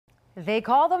They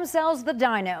call themselves the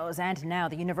Dinos, and now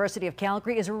the University of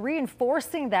Calgary is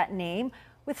reinforcing that name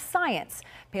with science.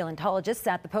 Paleontologists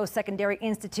at the post-secondary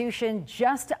institution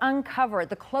just uncovered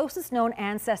the closest known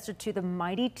ancestor to the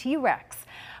mighty T-Rex.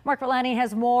 Mark Valani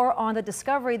has more on the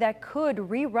discovery that could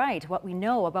rewrite what we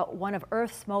know about one of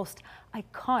Earth's most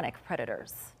iconic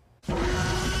predators.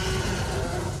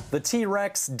 The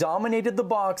T-Rex dominated the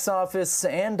box office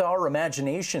and our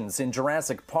imaginations in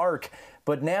Jurassic Park,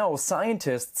 but now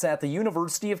scientists at the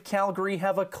University of Calgary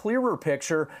have a clearer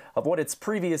picture of what its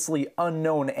previously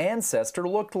unknown ancestor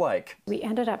looked like. We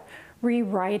ended up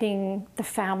rewriting the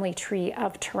family tree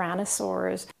of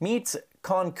tyrannosaurs. Meet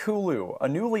Conculu, a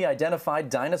newly identified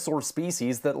dinosaur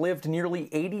species that lived nearly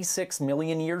 86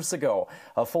 million years ago,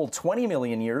 a full 20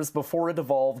 million years before it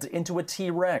evolved into a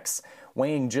T-Rex.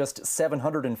 Weighing just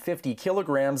 750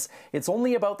 kilograms, it's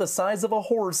only about the size of a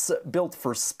horse, built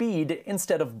for speed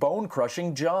instead of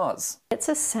bone-crushing jaws. It's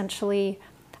essentially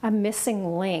a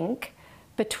missing link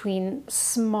between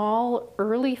small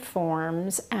early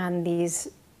forms and these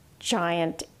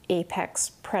giant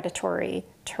apex predatory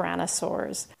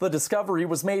tyrannosaurs. The discovery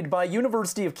was made by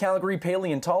University of Calgary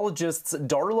paleontologists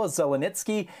Darla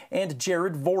Zelenitsky and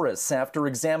Jared Voris after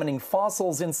examining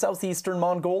fossils in southeastern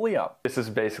Mongolia. This is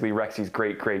basically Rexy's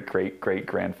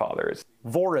great-great-great-great-grandfathers.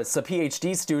 Voris, a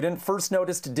PhD student, first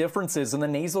noticed differences in the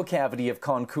nasal cavity of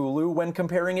Conculu when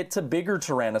comparing it to bigger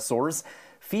tyrannosaurs,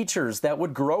 features that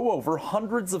would grow over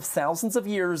hundreds of thousands of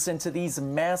years into these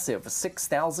massive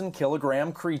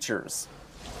 6,000-kilogram creatures.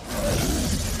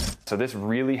 So this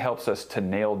really helps us to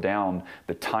nail down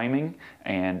the timing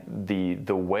and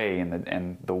the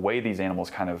way these animals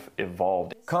kind of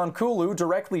evolved. Conculu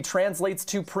directly translates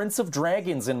to Prince of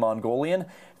Dragons in Mongolian.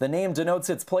 The name denotes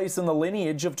its place in the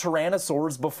lineage of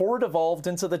tyrannosaurs before it evolved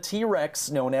into the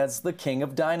T-Rex, known as the King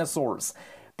of Dinosaurs.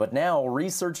 But now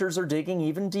researchers are digging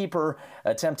even deeper,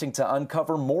 attempting to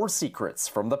uncover more secrets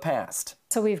from the past.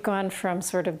 So we've gone from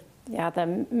sort of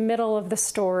the middle of the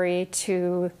story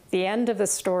to the end of the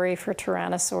story for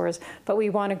tyrannosaurs, but we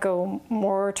want to go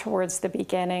more towards the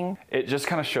beginning. It just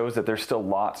kind of shows that there's still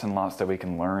lots and lots that we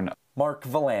can learn. Mark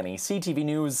Valani, CTV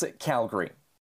News, Calgary.